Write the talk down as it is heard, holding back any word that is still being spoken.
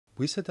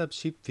We set up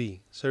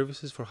ShipV,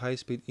 services for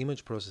high-speed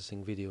image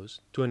processing videos,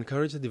 to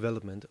encourage the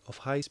development of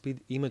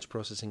high-speed image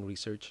processing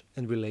research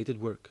and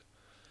related work.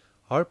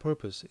 Our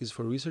purpose is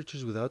for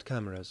researchers without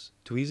cameras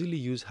to easily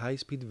use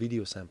high-speed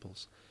video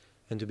samples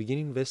and to begin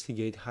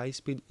investigate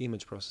high-speed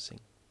image processing.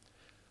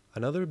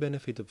 Another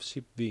benefit of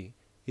ShipV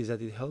is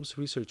that it helps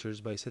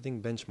researchers by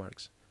setting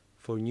benchmarks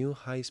for new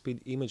high-speed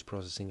image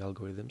processing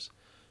algorithms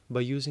by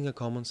using a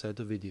common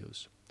set of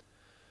videos.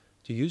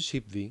 To use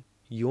ShipV,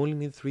 you only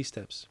need 3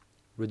 steps: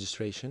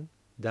 registration,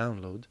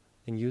 download,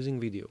 and using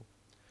video.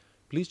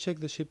 Please check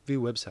the ShipV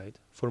website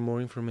for more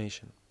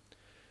information.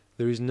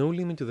 There is no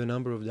limit to the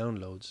number of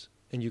downloads,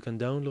 and you can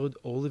download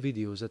all the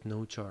videos at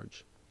no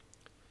charge.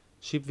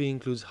 ShipV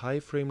includes high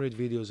frame rate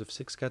videos of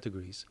 6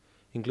 categories,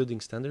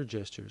 including standard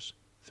gestures,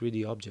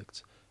 3D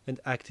objects,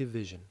 and active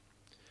vision.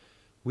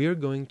 We are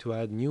going to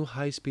add new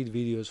high-speed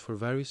videos for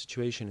various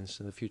situations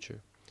in the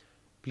future.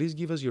 Please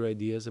give us your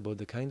ideas about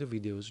the kind of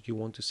videos you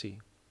want to see.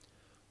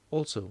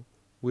 Also,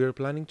 we are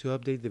planning to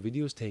update the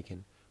videos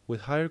taken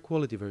with higher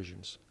quality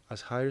versions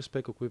as higher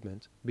spec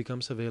equipment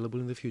becomes available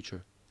in the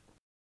future.